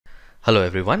Hello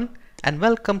everyone and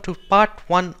welcome to part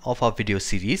 1 of our video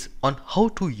series on how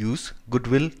to use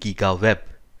Goodwill GIGA Web.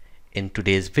 In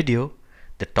today's video,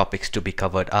 the topics to be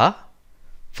covered are: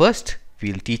 first,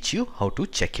 we'll teach you how to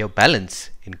check your balance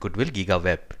in Goodwill GIGA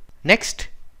Web. Next,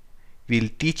 we'll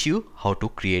teach you how to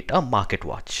create a market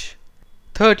watch.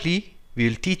 Thirdly,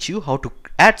 we'll teach you how to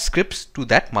add scripts to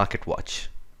that market watch.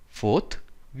 Fourth,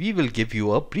 we will give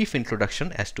you a brief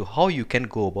introduction as to how you can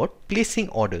go about placing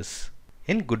orders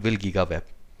in Goodwill GIGA Web.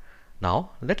 Now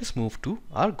let us move to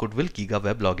our Goodwill GIGA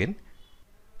Web login.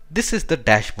 This is the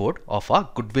dashboard of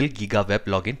our Goodwill GIGA Web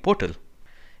login portal.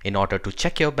 In order to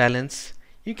check your balance,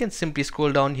 you can simply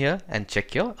scroll down here and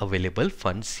check your available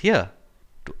funds here.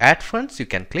 To add funds, you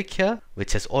can click here,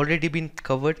 which has already been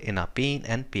covered in our pay in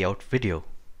and payout video.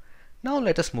 Now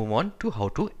let us move on to how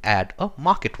to add a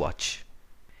market watch.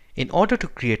 In order to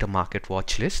create a market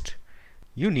watch list,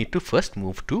 you need to first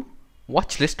move to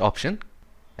watch list option,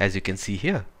 as you can see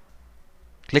here.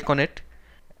 Click on it.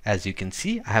 As you can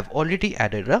see, I have already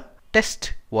added a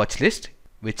test watch list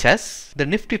which has the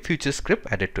Nifty Future script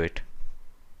added to it.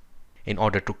 In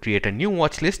order to create a new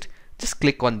watch list, just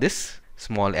click on this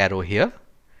small arrow here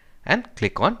and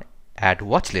click on add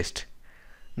watch list.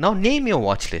 Now name your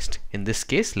watch list. In this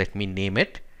case, let me name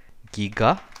it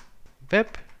GIGA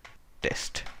Web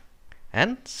Test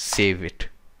and save it.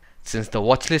 Since the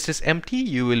watch list is empty,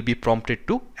 you will be prompted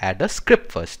to add a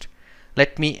script first.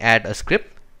 Let me add a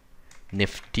script,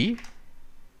 Nifty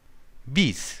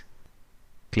Bees.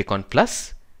 Click on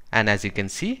plus, and as you can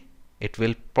see, it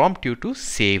will prompt you to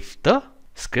save the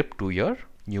script to your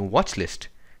new watch list.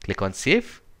 Click on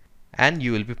save and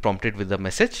you will be prompted with a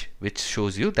message which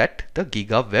shows you that the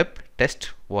GIGA Web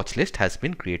Test watch list has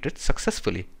been created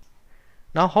successfully.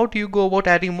 Now how do you go about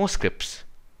adding more scripts?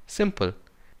 Simple.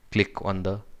 Click on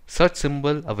the search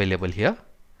symbol available here.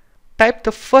 Type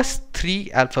the first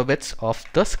 3 alphabets of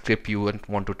the script you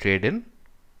want to trade in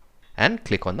and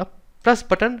click on the plus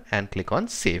button and click on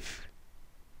save.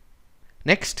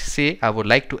 Next, say I would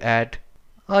like to add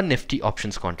a Nifty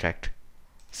options contract.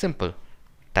 Simple.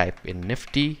 Type in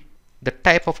Nifty, the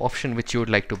type of option which you would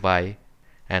like to buy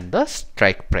and the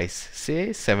strike price,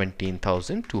 say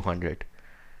 17,200,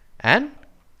 and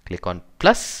click on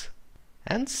plus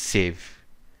and save.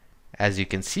 As you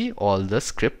can see, all the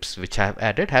scripts which I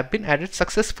have been added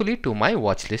successfully to my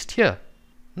watch list here.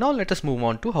 Now let us move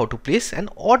on to how to place an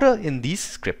order in these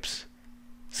scripts.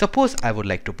 Suppose I would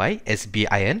like to buy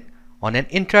SBIN on an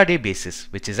intraday basis,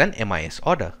 which is an MIS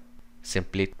order.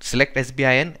 Simply select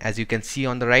SBIN. As you can see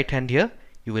on the right hand here,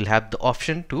 you will have the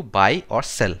option to buy or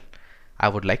sell. I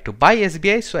would like to buy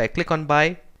SBI, so I click on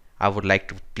buy. I would like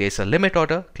to place a limit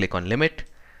order, click on limit.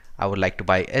 I would like to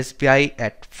buy SBI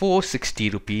at 460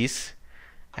 rupees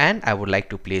and I would like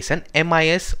to place an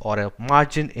MIS or a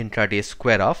margin intraday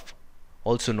square off,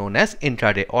 also known as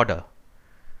intraday order.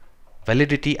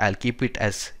 Validity, I'll keep it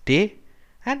as day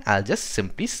and I'll just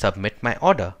simply submit my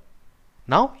order.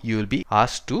 Now you will be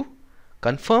asked to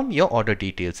confirm your order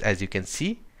details. As you can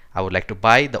see, I would like to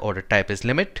buy, the order type is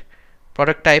limit,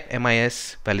 product type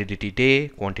MIS, validity day,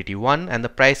 quantity 1 and the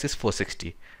price is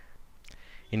 460.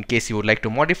 In case you would like to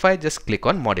modify, just click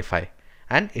on modify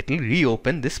and it will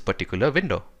reopen this particular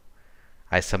window.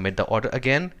 I submit the order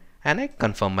again and I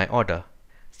confirm my order.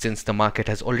 Since the market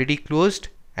has already closed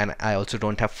and I also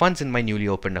don't have funds in my newly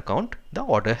opened account, the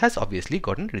order has obviously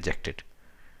gotten rejected.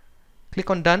 Click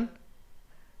on done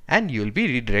and you will be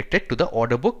redirected to the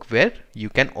order book where you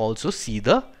can also see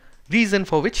the reason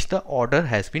for which the order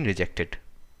has been rejected.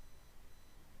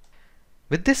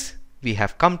 With this, we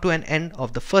have come to an end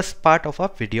of the first part of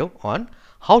our video on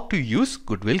how to use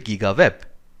Goodwill GIGA Web.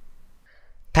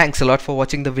 Thanks a lot for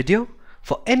watching the video.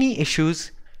 For any issues,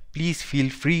 please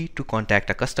feel free to contact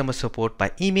our customer support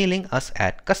by emailing us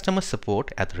at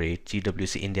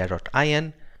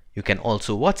customersupport@gwcindia.in. You can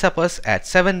also WhatsApp us at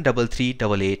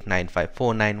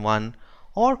 73388954991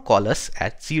 or call us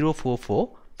at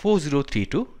 044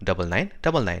 4032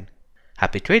 9999.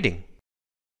 Happy trading!